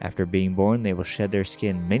 After being born, they will shed their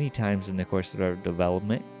skin many times in the course of their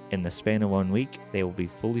development. In the span of 1 week, they will be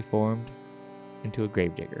fully formed into a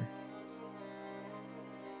gravedigger.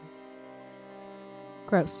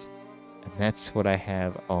 Gross. And that's what I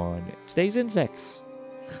have on today's insects.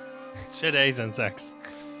 Today's insects.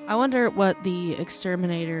 I wonder what the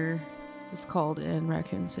exterminator is called in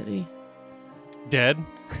Raccoon City. Dead?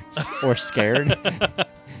 Or scared.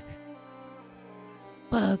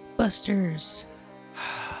 Bug Busters.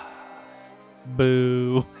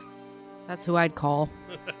 Boo. That's who I'd call.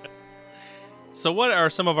 So what are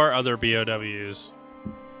some of our other BOWs?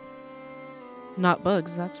 Not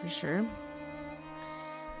bugs, that's for sure.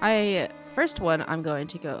 First one I'm going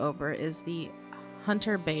to go over is the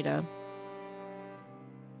Hunter Beta.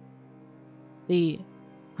 The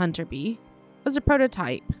Hunter Bee was a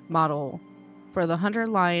prototype model for the Hunter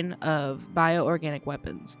line of bioorganic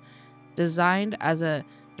weapons, designed as a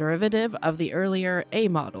derivative of the earlier A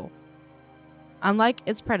model. Unlike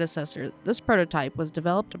its predecessor, this prototype was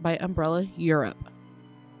developed by Umbrella Europe.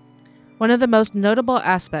 One of the most notable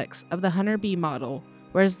aspects of the Hunter Bee model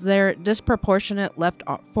was their disproportionate left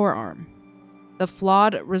forearm, the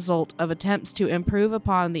flawed result of attempts to improve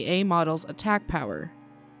upon the A model's attack power.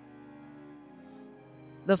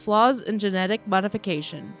 The flaws in genetic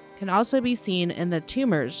modification can also be seen in the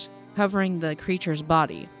tumors covering the creature's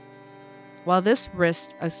body. While this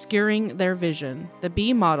risked obscuring their vision, the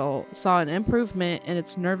B model saw an improvement in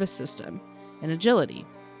its nervous system and agility,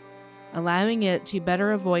 allowing it to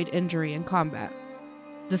better avoid injury in combat.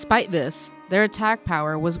 Despite this, their attack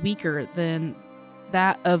power was weaker than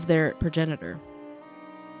that of their progenitor.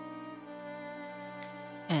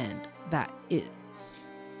 And that is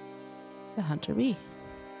the Hunter Bee.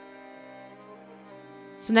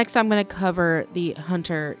 So next I'm going to cover the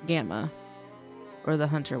Hunter Gamma, or the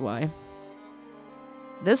Hunter Y.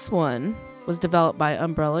 This one was developed by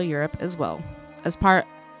Umbrella Europe as well, as part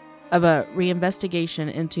of a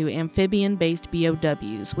reinvestigation into amphibian-based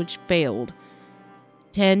BOWs, which failed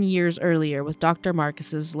 10 years earlier with Dr.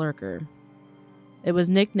 Marcus's Lurker. It was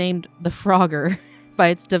nicknamed the Frogger by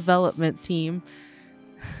its development team.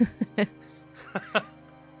 An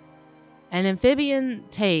amphibian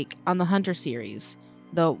take on the Hunter series,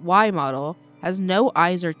 the Y model has no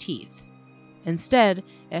eyes or teeth. Instead,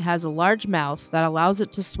 it has a large mouth that allows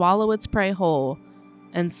it to swallow its prey whole,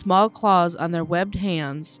 and small claws on their webbed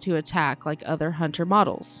hands to attack like other Hunter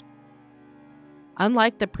models.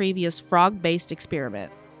 Unlike the previous frog-based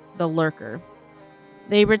experiment, the Lurker,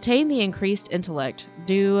 they retain the increased intellect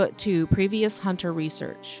due to previous Hunter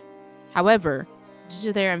research. However, due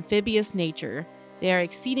to their amphibious nature, they are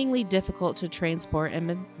exceedingly difficult to transport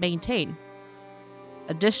and maintain.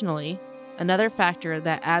 Additionally, another factor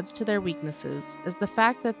that adds to their weaknesses is the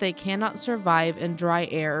fact that they cannot survive in dry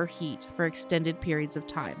air or heat for extended periods of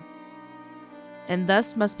time, and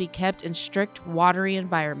thus must be kept in strict watery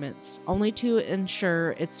environments only to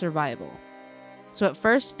ensure its survival. So at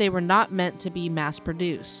first, they were not meant to be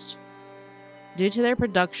mass-produced. Due to their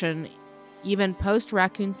production, even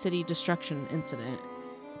post-Raccoon City destruction incident,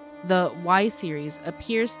 the Y series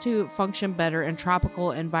appears to function better in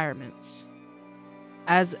tropical environments,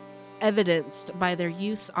 as evidenced by their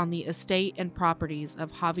use on the estate and properties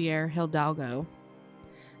of Javier Hidalgo.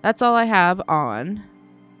 That's all I have on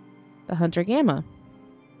the Hunter Gamma.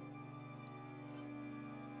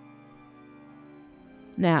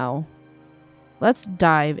 Now, let's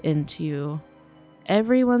dive into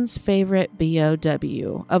everyone's favorite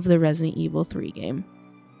BOW of the Resident Evil 3 game.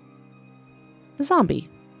 The zombie.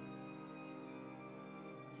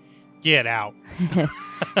 Get out.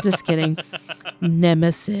 Just kidding.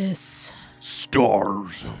 Nemesis.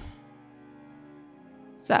 Stars.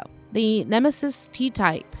 So, the Nemesis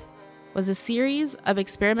T-Type was a series of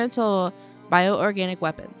experimental bioorganic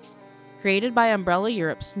weapons created by Umbrella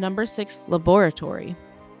Europe's No. 6 laboratory.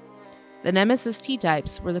 The Nemesis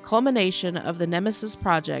T-Types were the culmination of the Nemesis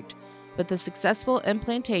project with the successful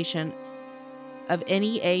implantation of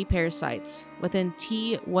NEA parasites within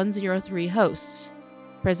T-103 hosts,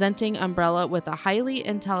 presenting Umbrella with a highly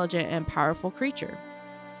intelligent and powerful creature.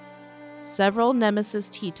 Several Nemesis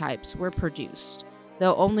T-Types were produced,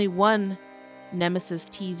 though only one, Nemesis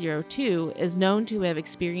T-02, is known to have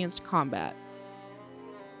experienced combat.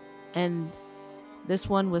 And this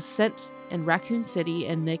one was sent in Raccoon City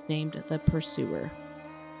and nicknamed the Pursuer.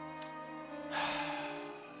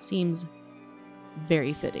 Seems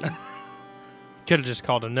very fitting. Could have just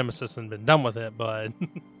called him Nemesis and been done with it, but...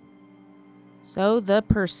 So, the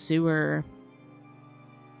Pursuer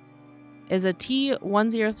is a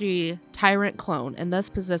T-103 Tyrant clone and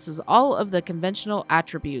thus possesses all of the conventional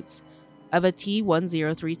attributes of a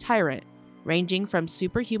T-103 Tyrant, ranging from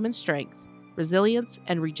superhuman strength, resilience,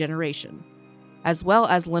 and regeneration, as well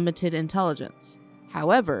as limited intelligence.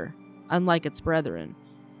 However, unlike its brethren,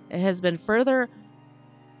 it has been further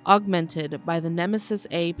augmented by the Nemesis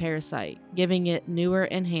A parasite, giving it newer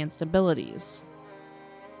enhanced abilities.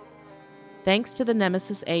 Thanks to the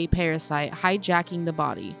Nemesis A parasite hijacking the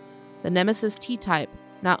body, the Nemesis T-type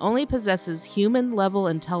not only possesses human-level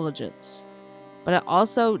intelligence, but it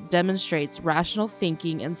also demonstrates rational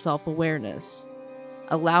thinking and self-awareness,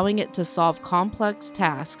 allowing it to solve complex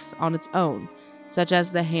tasks on its own, such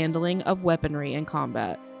as the handling of weaponry in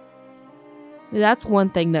combat. That's one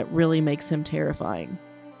thing that really makes him terrifying.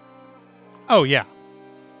 Oh, yeah.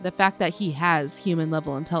 The fact that he has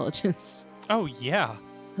human-level intelligence. Oh, yeah.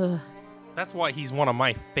 Ugh. That's why he's one of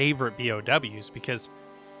my favorite BOWs, because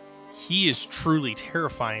he is truly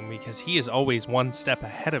terrifying, because he is always one step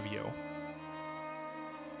ahead of you.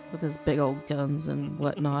 With his big old guns and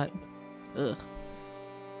whatnot. Ugh.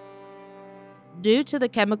 Due to the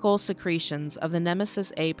chemical secretions of the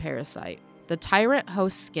Nemesis A parasite, the tyrant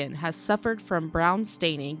host skin has suffered from brown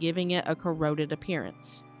staining, giving it a corroded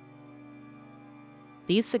appearance.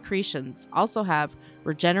 These secretions also have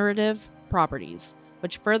regenerative properties,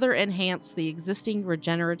 which further enhance the existing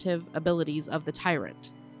regenerative abilities of the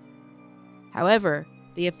tyrant. However,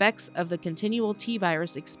 the effects of the continual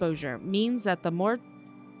T-virus exposure means that the more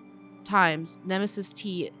times Nemesis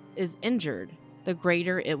T is injured, the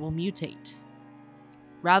greater it will mutate.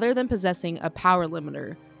 Rather than possessing a power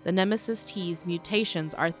limiter, the Nemesis T's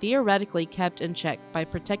mutations are theoretically kept in check by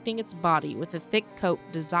protecting its body with a thick coat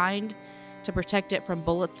designed to protect it from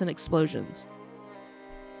bullets and explosions.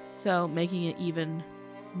 So, making it even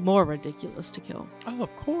more ridiculous to kill. Oh,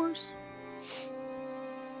 of course.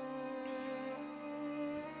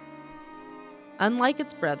 Unlike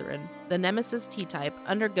its brethren, the Nemesis T-type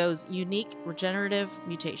undergoes unique regenerative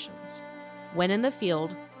mutations. When in the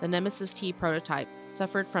field, the Nemesis T prototype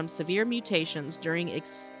suffered from severe mutations during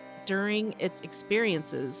its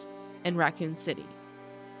experiences in Raccoon City.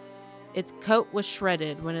 Its coat was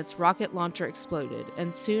shredded when its rocket launcher exploded,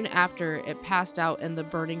 and soon after it passed out in the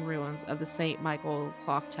burning ruins of the St. Michael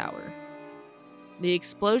Clock Tower. The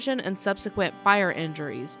explosion and subsequent fire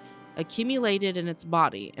injuries accumulated in its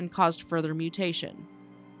body and caused further mutation.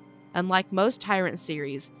 Unlike most Tyrant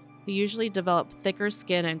series, who usually develop thicker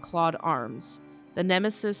skin and clawed arms, the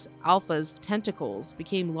Nemesis Alpha's tentacles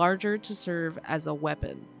became larger to serve as a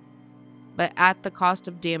weapon, but at the cost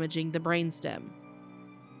of damaging the brainstem.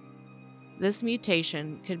 This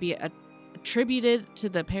mutation could be attributed to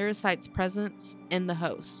the parasite's presence in the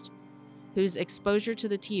host, whose exposure to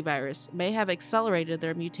the T-virus may have accelerated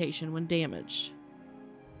their mutation when damaged.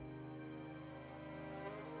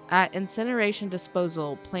 At Incineration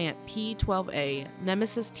Disposal Plant P-12A,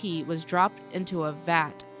 Nemesis T was dropped into a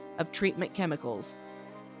vat of treatment chemicals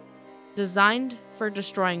designed for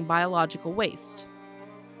destroying biological waste.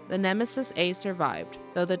 The Nemesis A survived,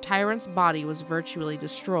 though the tyrant's body was virtually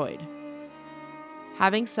destroyed.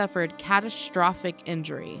 Having suffered catastrophic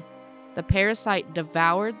injury, the parasite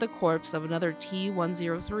devoured the corpse of another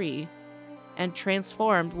T-103 and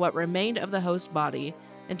transformed what remained of the host body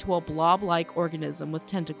into a blob-like organism with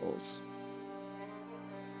tentacles.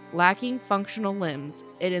 Lacking functional limbs,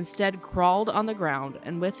 it instead crawled on the ground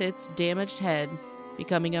and with its damaged head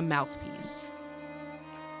becoming a mouthpiece.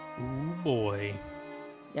 Ooh, boy.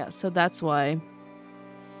 Yeah, so that's why.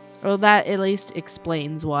 Well, that at least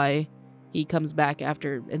explains why he comes back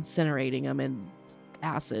after incinerating him in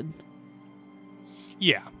acid.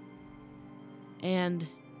 Yeah. And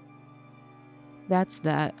that's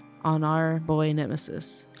that on our boy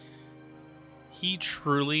Nemesis. He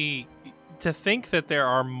truly... To think that there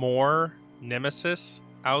are more Nemesis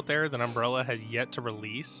out there than Umbrella has yet to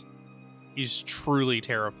release is truly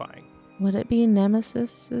terrifying. Would it be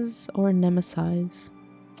Nemesises or Nemesize?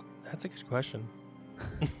 That's a good question.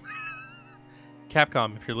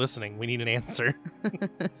 Capcom, if you're listening, we need an answer.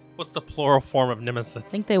 What's the plural form of Nemesis? I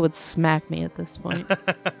think they would smack me at this point.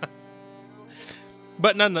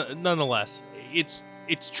 But nonetheless, it's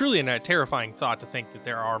truly a terrifying thought to think that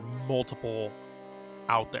there are multiple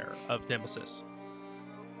out there of Nemesis.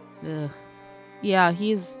 Ugh. Yeah,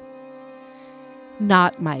 he's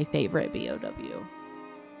not my favorite BOW.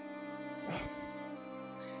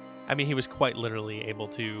 I mean, he was quite literally able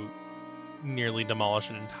to nearly demolish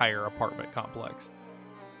an entire apartment complex.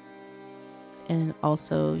 And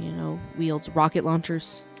also, wields rocket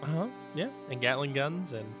launchers. Uh-huh, yeah, and Gatling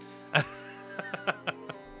guns and...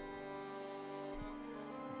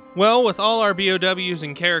 Well, with all our BOWs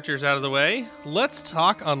and characters out of the way, let's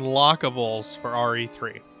talk unlockables for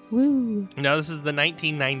RE3. Woo! Now, this is the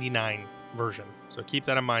 1999 version, so keep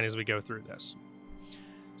that in mind as we go through this.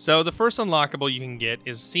 So, the first unlockable you can get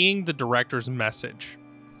is Seeing the Director's Message.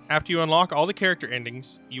 After you unlock all the character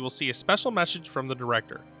endings, you will see a special message from the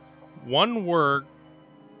director. One word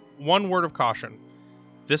one word of caution.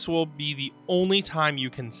 This will be the only time you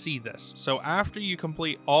can see this. So after you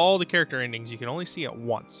complete all the character endings, you can only see it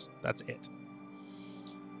once. That's it.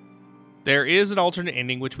 There is an alternate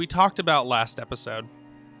ending, which we talked about last episode.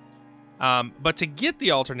 But to get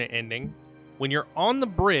the alternate ending, when you're on the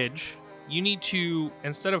bridge, you need to,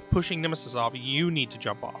 instead of pushing Nemesis off, you need to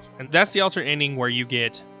jump off. And that's the alternate ending where you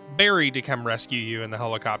get Barry to come rescue you in the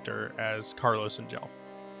helicopter as Carlos and Jill.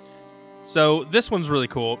 So this one's really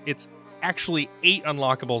cool. It's actually 8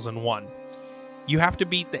 unlockables in one. You have to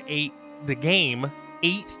beat the game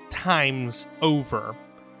 8 times over.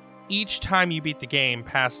 Each time you beat the game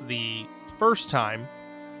past the first time,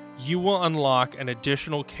 you will unlock an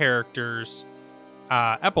additional character's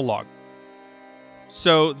epilogue.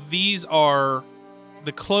 So these are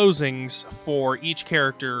the closings for each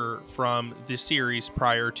character from the series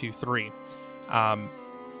prior to 3.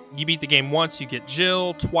 You beat the game once, you get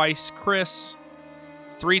Jill, twice Chris,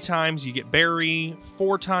 3 times you get Barry,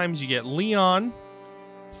 4 times you get Leon,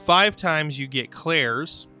 5 times you get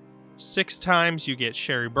Claire's, 6 times you get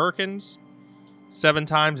Sherry Birkins, 7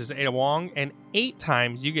 times is Ada Wong, and 8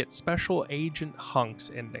 times you get Special Agent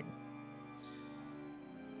Hunk's ending.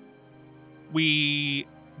 We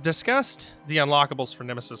discussed the unlockables for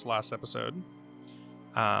Nemesis last episode,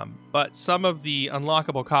 but some of the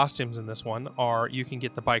unlockable costumes in this one are you can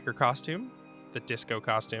get the biker costume, the disco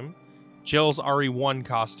costume, Jill's RE1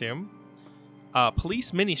 costume,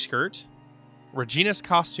 police miniskirt, Regina's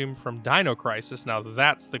costume from Dino Crisis. Now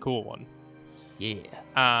that's the cool one.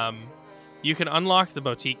 Yeah. You can unlock the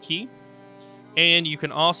boutique key, and you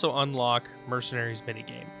can also unlock Mercenaries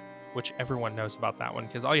minigame, which everyone knows about that one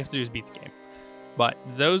because all you have to do is beat the game. But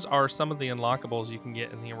those are some of the unlockables you can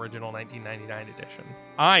get in the original 1999 edition.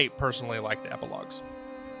 I personally like the epilogues.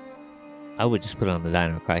 I would just put on the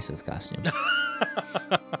Dino Crisis costume.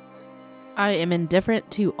 I am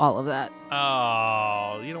indifferent to all of that.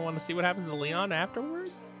 Oh, you don't want to see what happens to Leon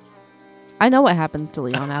afterwards? I know what happens to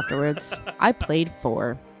Leon afterwards. I played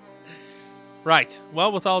 4. Right.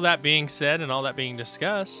 Well, with all that being said and all that being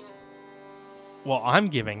discussed, well, I'm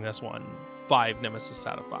giving this one 5 Nemesis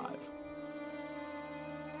out of 5.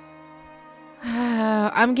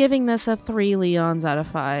 I'm giving this a 3 Leons out of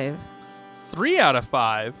 5. 3 out of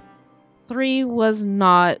 5? 3 was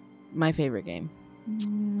not my favorite game.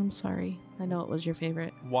 I'm sorry. I know it was your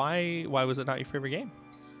favorite. Why was it not your favorite game?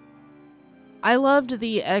 I loved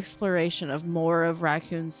the exploration of more of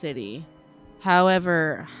Raccoon City.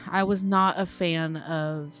 However, I was not a fan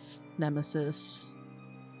of Nemesis.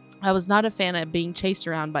 I was not a fan of being chased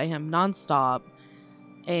around by him nonstop.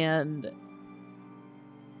 And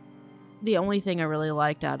the only thing I really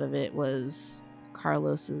liked out of it was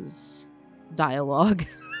Carlos's dialogue.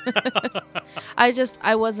 I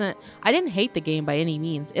didn't hate the game by any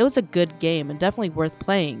means. It was a good game and definitely worth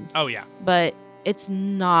playing. Oh, yeah. But it's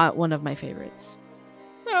not one of my favorites.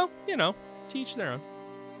 Well, to each their own,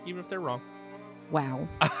 even if they're wrong. Wow.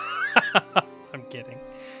 I'm kidding.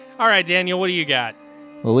 All right, Daniel, what do you got?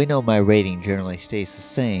 Well, we know my rating generally stays the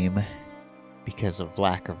same because of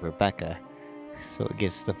lack of Rebecca. So it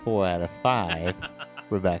gets the 4 out of 5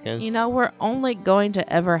 Rebecca's. We're only going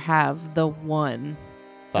to ever have the one.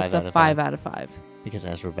 That's a 5 out of 5. Because it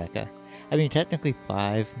has Rebecca. I mean, technically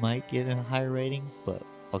 5 might get a higher rating, but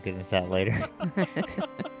I'll get into that later.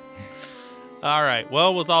 All right.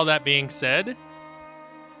 Well, with all that being said,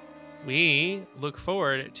 we look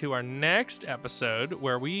forward to our next episode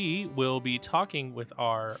where we will be talking with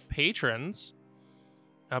our patrons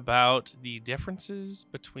about the differences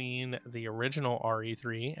between the original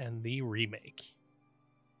RE3 and the remake.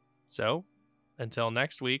 So, until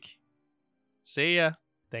next week, see ya.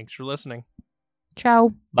 Thanks for listening.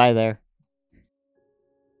 Ciao. Bye there.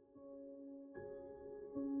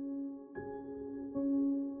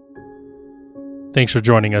 Thanks for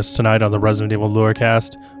joining us tonight on the Resident Evil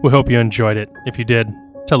Lorecast. We hope you enjoyed it. If you did,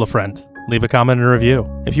 tell a friend. Leave a comment and a review.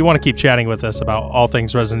 If you want to keep chatting with us about all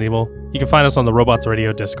things Resident Evil, you can find us on the Robots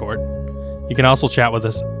Radio Discord. You can also chat with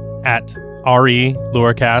us at RE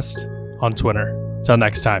Lorecast on Twitter. Till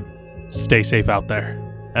next time, stay safe out there.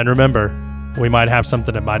 And remember, we might have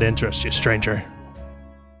something that might interest you, stranger.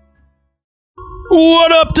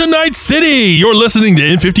 What up to Night City? You're listening to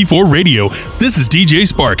N54 Radio. This is DJ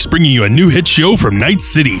Sparks bringing you a new hit show from Night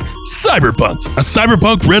City, Cyberpunk, a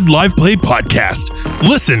cyberpunk red live play podcast.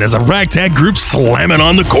 Listen as a ragtag group slamming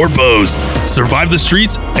on the corpos, survive the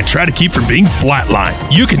streets, and try to keep from being flatlined.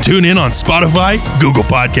 You can tune in on Spotify, Google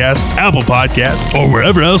Podcasts, Apple Podcasts, or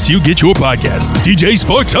wherever else you get your podcasts. DJ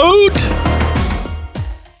Sparks out!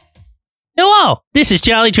 Hello, this is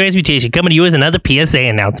Charlie Transmutation coming to you with another PSA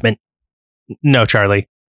announcement. No, Charlie.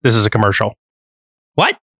 This is a commercial.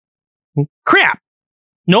 What? Crap.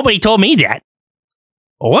 Nobody told me that.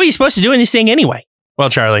 Well, what are you supposed to do in this thing anyway? Well,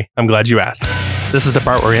 Charlie, I'm glad you asked. This is the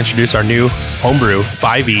part where we introduce our new Homebrew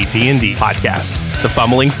 5e D&D podcast, The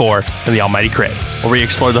Fumbling Four and the Almighty Crit, where we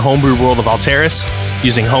explore the homebrew world of Alteris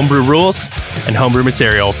using homebrew rules and homebrew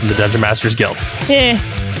material from the Dungeon Masters Guild.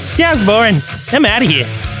 Sounds boring. I'm out of here.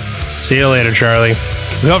 See you later, Charlie.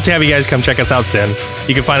 We hope to have you guys come check us out soon.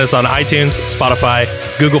 You can find us on iTunes, Spotify,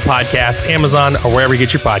 Google Podcasts, Amazon, or wherever you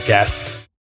get your podcasts.